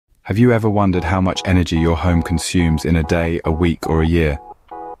Have you ever wondered how much energy your home consumes in a day, a week, or a year?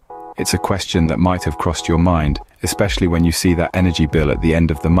 It's a question that might have crossed your mind, especially when you see that energy bill at the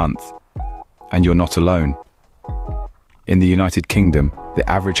end of the month. And you're not alone. In the United Kingdom, the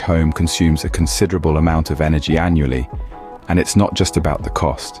average home consumes a considerable amount of energy annually, and it's not just about the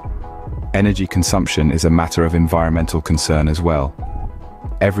cost. Energy consumption is a matter of environmental concern as well.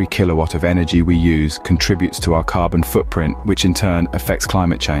 Every kilowatt of energy we use contributes to our carbon footprint, which in turn affects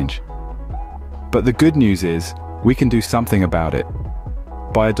climate change. But the good news is, we can do something about it.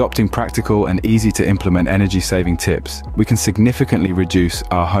 By adopting practical and easy-to-implement energy-saving tips, we can significantly reduce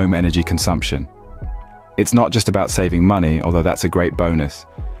our home energy consumption. It's not just about saving money, although that's a great bonus,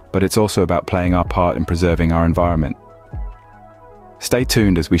 but it's also about playing our part in preserving our environment. Stay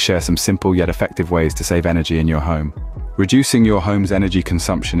tuned as we share some simple yet effective ways to save energy in your home. Reducing your home's energy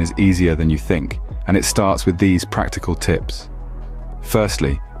consumption is easier than you think, and it starts with these practical tips.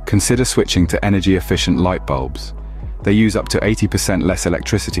 Firstly, consider switching to energy-efficient light bulbs. They use up to 80% less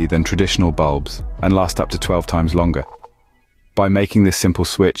electricity than traditional bulbs and last up to 12 times longer. By making this simple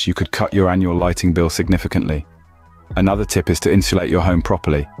switch, you could cut your annual lighting bill significantly. Another tip is to insulate your home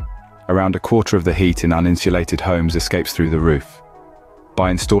properly. Around a quarter of the heat in uninsulated homes escapes through the roof. By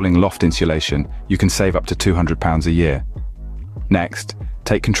installing loft insulation, you can save up to £200 a year. Next,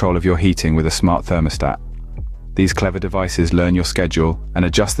 take control of your heating with a smart thermostat. These clever devices learn your schedule and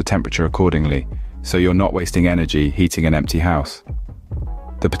adjust the temperature accordingly, so you're not wasting energy heating an empty house.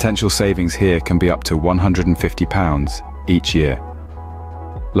 The potential savings here can be up to £150 each year.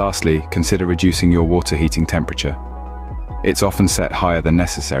 Lastly, consider reducing your water heating temperature. It's often set higher than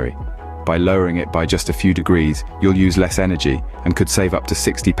necessary. By lowering it by just a few degrees, you'll use less energy and could save up to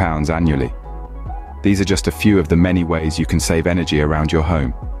 £60 annually. These are just a few of the many ways you can save energy around your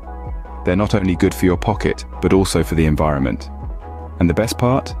home. They're not only good for your pocket, but also for the environment. And the best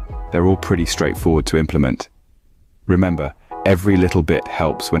part? They're all pretty straightforward to implement. Remember, every little bit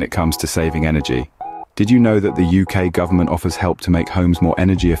helps when it comes to saving energy. Did you know that the UK government offers help to make homes more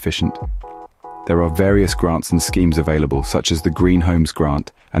energy efficient? There are various grants and schemes available, such as the Green Homes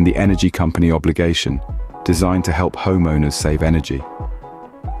Grant and the Energy Company Obligation, designed to help homeowners save energy.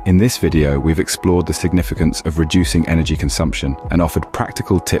 In this video, we've explored the significance of reducing energy consumption and offered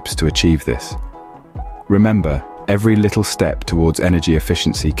practical tips to achieve this. Remember, every little step towards energy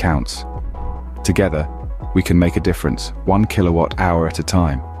efficiency counts. Together, we can make a difference, 1 kilowatt-hour at a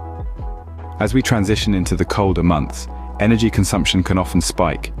time. As we transition into the colder months, energy consumption can often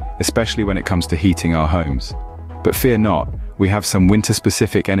spike, especially when it comes to heating our homes. But fear not, we have some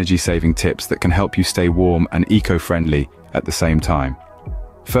winter-specific energy-saving tips that can help you stay warm and eco-friendly at the same time.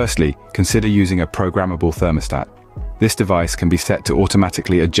 Firstly, consider using a programmable thermostat. This device can be set to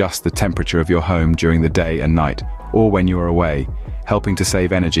automatically adjust the temperature of your home during the day and night, or when you are away, helping to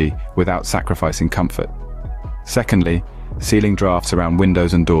save energy without sacrificing comfort. Secondly, sealing drafts around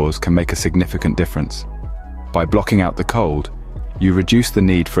windows and doors can make a significant difference. By blocking out the cold, you reduce the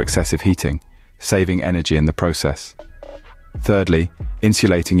need for excessive heating, saving energy in the process. Thirdly,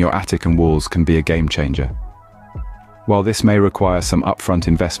 insulating your attic and walls can be a game changer. While this may require some upfront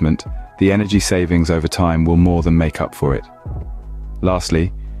investment, the energy savings over time will more than make up for it.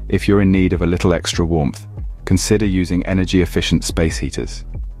 Lastly, if you're in need of a little extra warmth, consider using energy-efficient space heaters.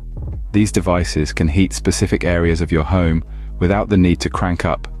 These devices can heat specific areas of your home without the need to crank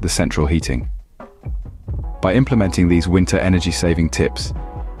up the central heating. By implementing these winter energy-saving tips,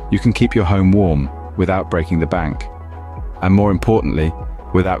 you can keep your home warm without breaking the bank, and more importantly,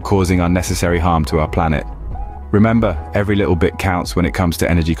 without causing unnecessary harm to our planet. Remember, every little bit counts when it comes to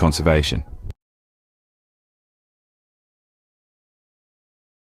energy conservation.